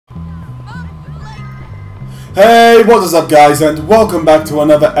Hey, what is up guys, and welcome back to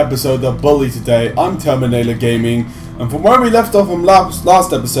another episode of Bully Today. I'm Terminator Gaming, and from where we left off from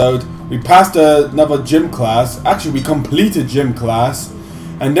last episode, we passed another gym class. Actually, we completed gym class,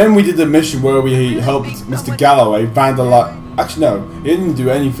 and then we did the mission where we helped Mr. Galloway vandalize. Actually, no, he didn't do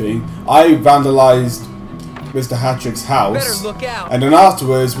anything. I vandalized Mr. Hattrick's house, and then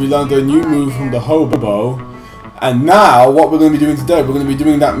afterwards we learned a new move from the hobo. And now, what we're going to be doing today, we're going to be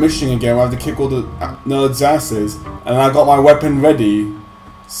doing that mission again. We have to kick all the nerds' asses, and I got my weapon ready.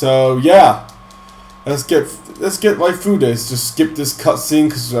 So yeah, let's get right through this. Just skip this cutscene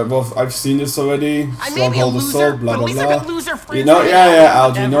because I've seen this already. Stronghold assault, blah blah blah. You know, yeah,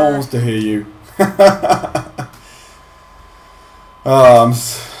 Algie. No one wants to hear you.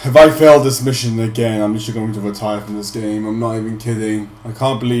 If I fail this mission again, I'm just going to retire from this game. I'm not even kidding. I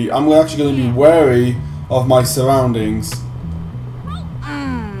can't believe I'm actually going to be wary of my surroundings.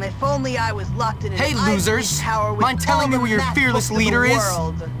 If only I was locked in an losers! Mind telling me where your fearless leader is?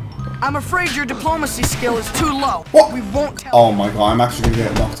 I'm afraid your diplomacy skill is too low. What? We won't tell. Oh my god, I'm actually gonna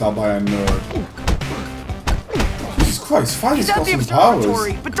get knocked out by a nerd. Jesus Christ, Fanny's got some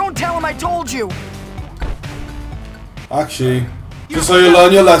powers. But don't tell him I told you. Actually, just so you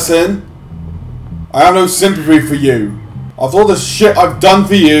learn your lesson, I have no sympathy for you. After all the shit I've done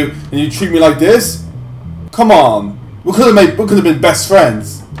for you, and you treat me like this? Come on, we could have been best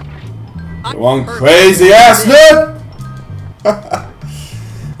friends. You one crazy ass nerd.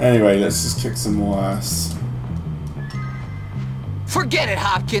 Anyway, let's just kick some more ass. Forget it,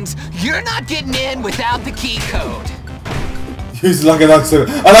 Hopkins. You're not getting in without the key code. He's like an accident,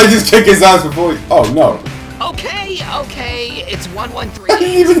 and I just kick his ass before he... Oh no. Okay, it's 113. I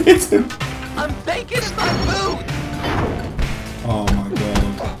didn't even hit him. I'm thinking in my boot. Oh my god.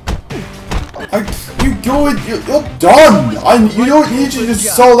 You're done! You don't need to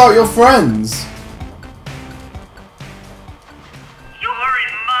just sold out your friends! You're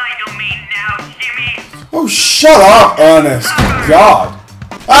in my domain now, Jimmy! Oh, shut up, Ernest! Good god!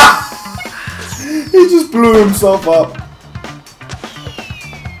 Ah! He just blew himself up.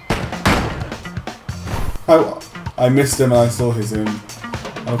 I missed him and I still hit him.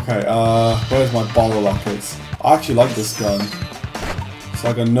 Okay, where's my bottle rockets? I actually like this gun. It's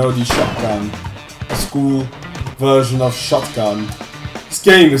like a nerdy shotgun. A school version of shotgun. This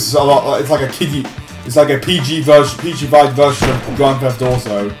game is a lot like, it's like a kiddie, it's like a PG-fied version of Grand Theft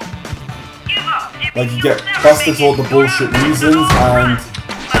Auto. Like you get busted for all the bullshit reasons and...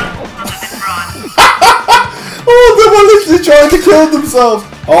 Oh, they were literally trying to kill themselves!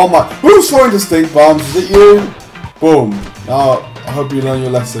 Oh my, who's throwing the stink bombs? Is it you? Boom. Now, I hope you learn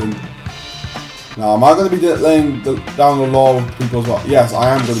your lesson. Now, am I going to be laying down the law with people as well? Yes,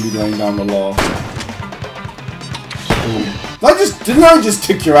 I am going to be laying down the law. Didn't I just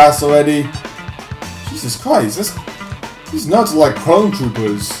kick your ass already? Jesus Christ, these nuts are like clone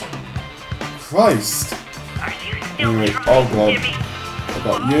troopers. Christ. Anyway, oh god. I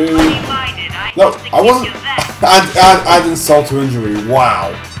got you. No, I wasn't. Add insult to injury.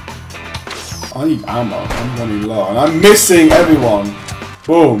 Wow. I need ammo. I'm running low. And I'm missing everyone.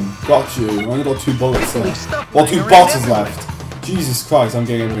 Boom. Got you. I only got 2 bullets left. Well, 2 bottles left. Jesus Christ, I'm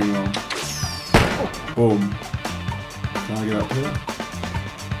getting everything wrong. Boom. Can I get up here?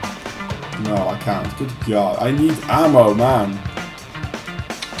 No, I can't. Good god. I need ammo, man.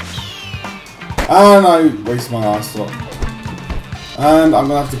 And I waste my ass up. And I'm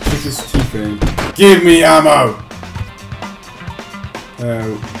gonna have to kick his teeth in. Give me ammo!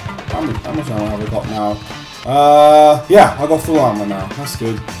 How much ammo have I got now? Yeah, I got full ammo now. That's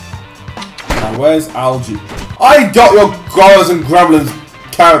good. Now, where's Algie? I got your Gorillas and Gremlins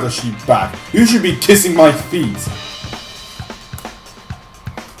character sheet back. You should be kissing my feet.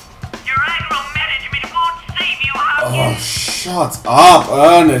 Your aggro management won't save you, Hopkins. Oh, shut up,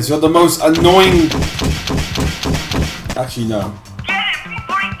 Ernest. You're the most annoying... Actually, no.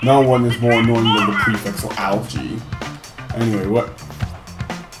 No one is more annoying than the prefix or Algie. Anyway, what?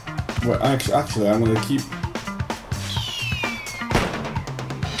 Actually, I'm gonna keep...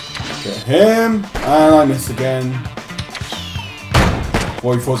 Get him, and I miss again.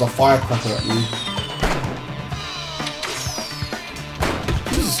 Boy, he throws a firecracker at me.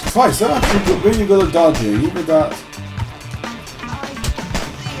 Jesus Christ, they're actually really good at dodging, even that.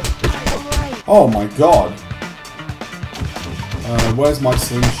 Oh my god. Where's my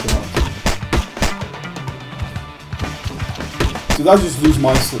slingshot? Did I just lose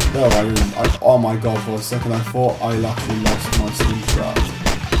my slingshot? No, I didn't. Oh my god, for a second I thought I actually lost my slingshot.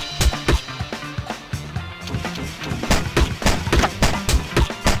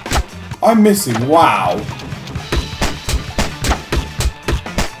 I'm missing, wow.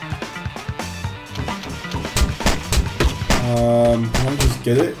 Can I just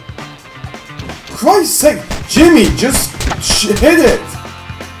get it? Christ's sake! Jimmy, just hit it!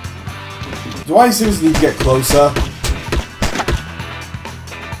 Do I seriously need to get closer?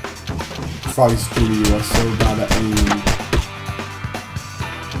 Christ, Jimmy, you are so bad at aiming.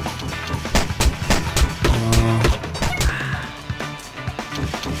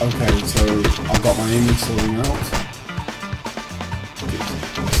 Okay, so I've got my aiming sorting out.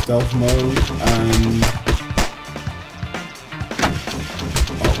 Stealth mode and...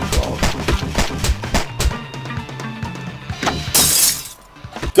 oh god.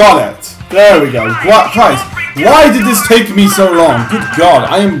 Got it! There we go. What Christ? Why did this take me so long? Good god,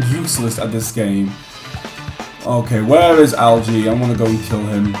 I am useless at this game. Okay, where is Algie? I want to go and kill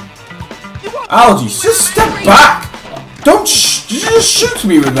him. Algie, just step back! Don't just shoot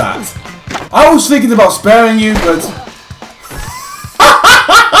me with that! I was thinking about sparing you, but...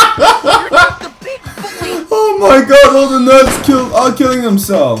 oh my god, all the nerds are killing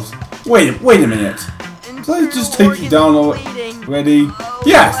themselves. Wait a minute. Did I just take you down already?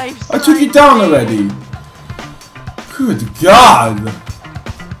 Yes, I took you down already. Good god.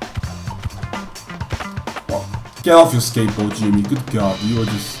 Well, get off your skateboard, Jimmy. Good god, you are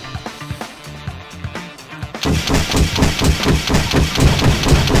just...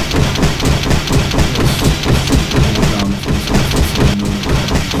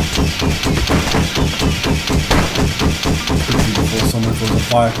 before someone throws a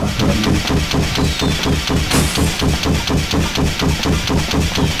firecracker at me.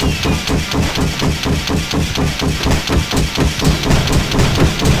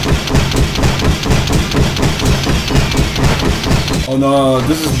 Oh no,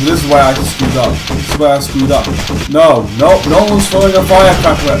 this is where I screwed up. This is where I screwed up. No one's throwing a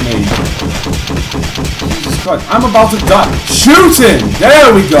firecracker at me. Jesus Christ, I'm about to die. Shooting!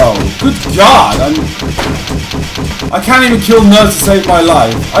 There we go! Good god, I can't even kill nerds to save my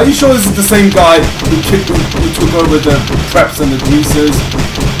life. Are you sure this is the same guy who took over the preps and the greasers?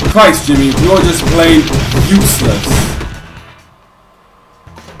 Christ, Jimmy, you're just plain useless.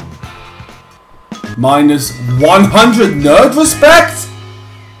 Minus 100 nerd respect?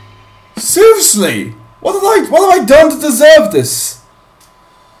 Seriously? What have I done to deserve this?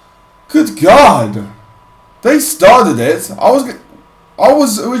 Good god. They started it. I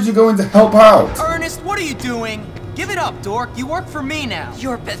was originally going to help out. Ernest, what are you doing? Give it up, dork. You work for me now.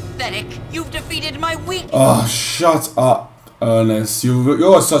 You're pathetic. You've defeated my weak. Oh, shut up, Ernest.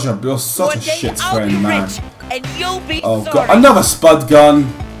 You're such a shit friend, man. And you'll be oh sorry. god, another spud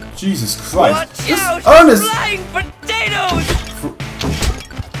gun. Jesus Christ. Watch out, Ernest. flying potatoes.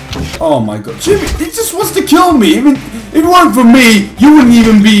 Oh my god, Jimmy, he just wants to kill me. If it weren't for me, you wouldn't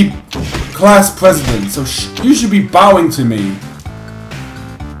even be class president. So you should be bowing to me.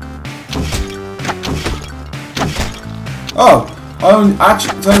 Oh,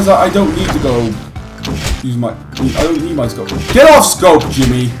 actually, turns out I don't need to go use my... I don't need my scope. Get off scope,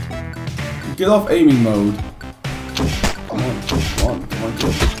 Jimmy! Get off aiming mode. Come on.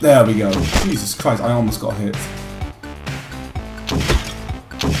 There we go. Jesus Christ, I almost got hit.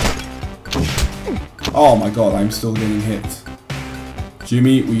 Oh my god, I'm still getting hit.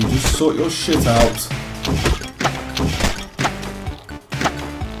 Jimmy, will you just sort your shit out?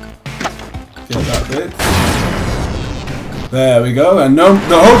 Get that bit. There we go, and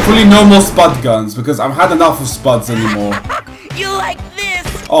hopefully no more spud guns, because I've had enough of spuds anymore. You like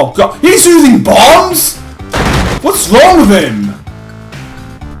this? Oh god, he's using bombs? What's wrong with him?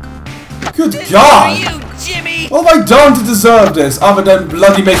 Good god! For you, Jimmy. What have I done to deserve this, other than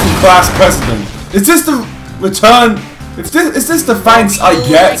bloody making class president? Is this the return? Is this the thanks I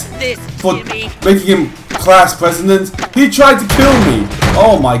get for making him class president? He tried to kill me.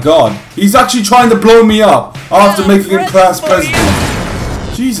 Oh my god. He's actually trying to blow me up after making him class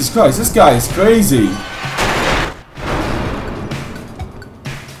president. Jesus Christ, this guy is crazy.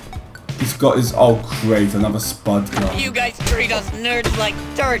 He's got his... oh great, another spud gun. You guys treat us nerds like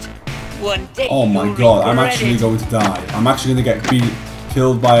dirt. One day. Oh my god, I'm actually going to die. I'm actually going to get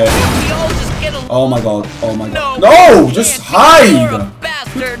killed by a... oh my god, oh my god. No, just hide!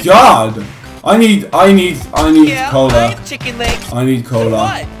 Good god. I need cola. Chicken legs. I need cola.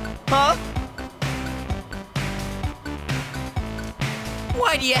 What? Huh?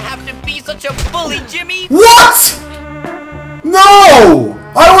 Why do you have to be such a bully, Jimmy? What? No!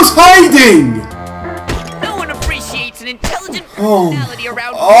 I was hiding! No one appreciates an intelligent personality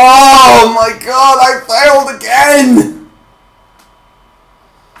around. Oh my god, I failed again!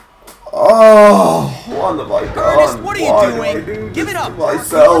 Oh, what have I done? Ernest, what are you doing? Give it up.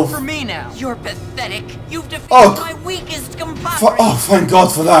 Myself. You work for me now. You're pathetic. You've defeated my weakest compadre. Oh, thank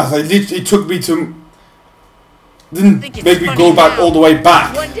God for that. It literally took me to... didn't make me go back all the way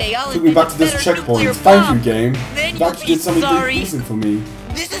back. One day I'll Took me back to invent a this better checkpoint. nuclear Thank you, bomb. game. Then You actually did something decent for me.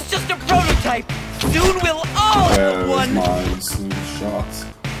 This is just a prototype. Soon we'll all have There's one. my slingshot.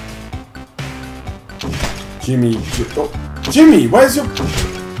 Jimmy, Jimmy, where's your...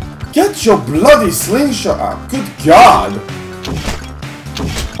 Get your bloody slingshot out. Good God.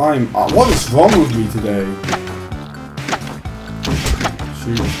 What is wrong with me today?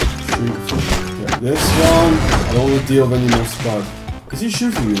 Shoot. Get this one. I don't want to deal with any more spud. Is he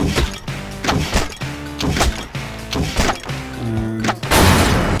shooting me? And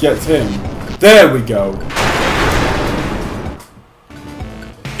get him. There we go.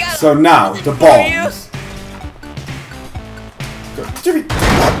 So now, the bombs. Jimmy,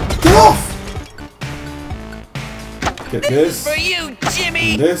 get off! Get this. For you,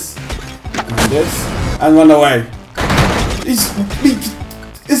 Jimmy. And this. And this. And run away.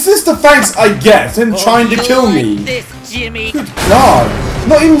 Is this the thanks I get? Him trying to kill me? This, Jimmy. Good God.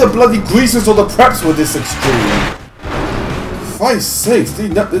 Not even the bloody greasers or the preps were this extreme. For Christ's sakes, the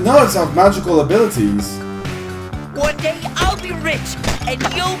nerds have magical abilities. One day I'll be rich, and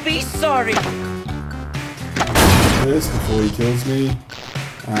you'll be sorry. This before he kills me.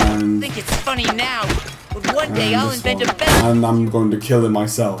 And Think it's funny now, but one day and I'll this invent one. a better. And I'm going to kill him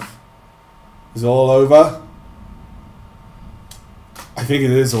myself. Is it all over? I think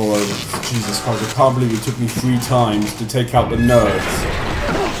it is all over. Jesus Christ, I can't believe it took me 3 times to take out the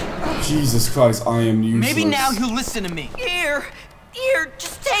nerds. Jesus Christ, I am useless. Maybe now you'll listen to me. Here,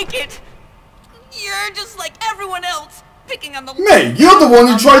 just take it. You're just like everyone else, picking on the. Mate, you're the one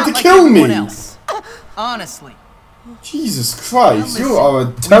who tried to Not like kill me! everyone else. Honestly. Jesus Christ, you Listen, are a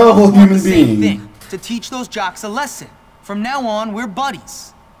we both terrible want human the same being. thing, to teach those jocks a lesson. From now on, we're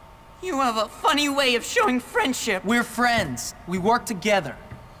buddies. You have a funny way of showing friendship. We're friends. We work together.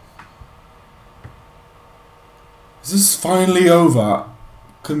 Is this finally over?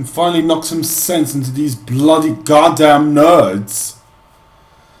 Can finally knock some sense into these bloody goddamn nerds.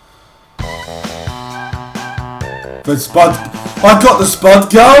 The spud. I got the spud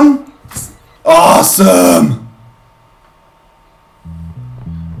gun! Awesome!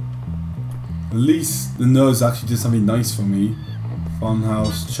 At least the nerds actually did something nice for me.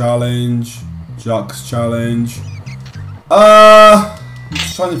 Funhouse challenge. Jocks challenge. I'm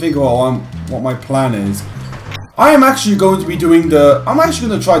just trying to think about what my plan is. I am actually going to be doing the... I'm actually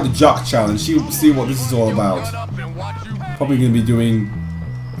going to try the Jock challenge. See what this is all about. Probably going to be doing...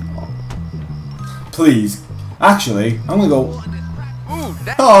 Please. Actually, I'm going to go...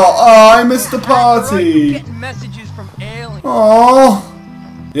 Oh, I missed the party. Oh.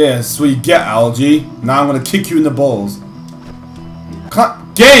 Yeah, sweet. Get, Algie. Now I'm going to kick you in the balls.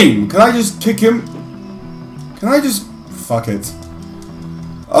 Game! Can I just kick him? Can I just... Fuck it.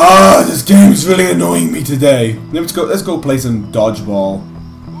 Ah, this game's really annoying me today. Let's go play some dodgeball.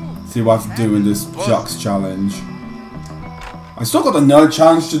 See what I have to do in this Jocks challenge. I still got the nerd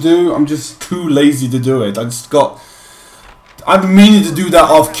challenge to do. I'm just too lazy to do it. I've been meaning to do that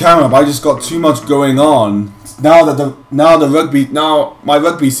off camera, but I just got too much going on. Now my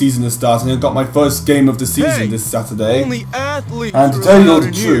rugby season is starting. I got my first game of the season this Saturday. And to tell you all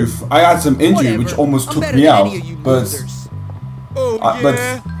the truth, I had some injury which almost took me out, but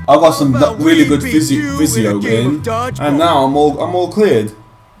I got some really good physio in, and now I'm all cleared.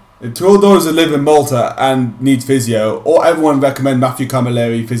 To all those that live in Malta and need physio, or everyone recommend Matthew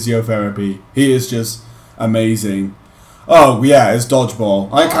Camilleri physiotherapy. He is just amazing. Oh yeah, it's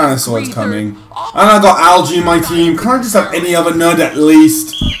dodgeball. I kind of saw it coming. And I got Algie in my team. Can I just have any other nerd at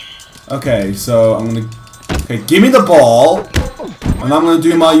least? Okay, so I'm gonna... Okay, give me the ball. And I'm gonna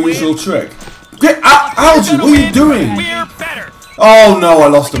do my usual trick. Get out, Algie, what are you doing? Oh no, I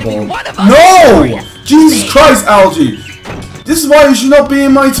lost the ball. No! Jesus Christ, Algie! This is why you should not be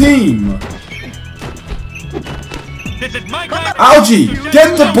in my team. Algie,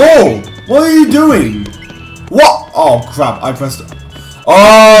 get the ball! What are you doing? What? Oh crap, I pressed...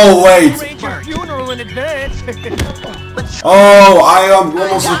 Oh wait! Oh, I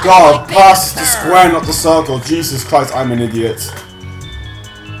almost forgot. Pass the square, not the circle. Jesus Christ, I'm an idiot.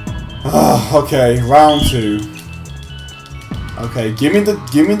 Okay, round 2. Okay, give me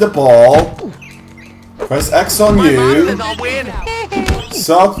the ball. Press X on you.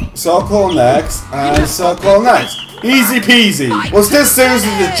 Circle next and circle next. Easy peasy. Was this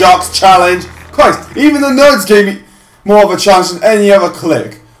seriously the Jocks challenge? Christ, even the nerds gave me more of a chance than any other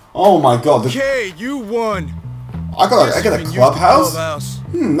click. Oh my god. Okay, you won. I got a clubhouse?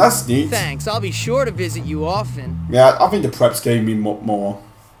 That's neat. Thanks, I'll be sure to visit you often. Yeah, I think the preps gave me more.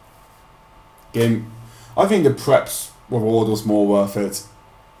 I think the preps reward was more worth it.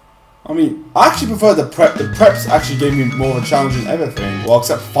 I mean, I actually prefer the prep. The preps actually gave me more of a challenge than everything. Well,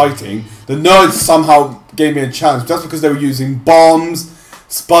 except fighting. The nerds somehow gave me a challenge. That's because they were using bombs,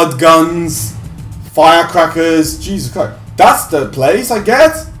 spud guns, firecrackers. Jesus Christ. That's the place I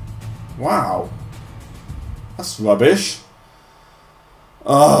get? Wow. That's rubbish.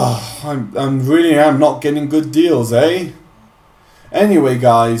 I'm really not getting good deals, eh? Anyway,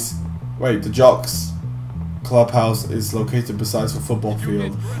 guys. Wait, the Jocks Clubhouse is located besides the football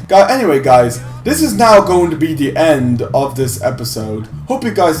field. Anyway, guys, this is now going to be the end of this episode. Hope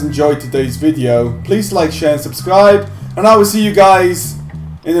you guys enjoyed today's video. Please like, share, and subscribe. And I will see you guys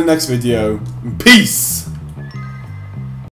in the next video. Peace!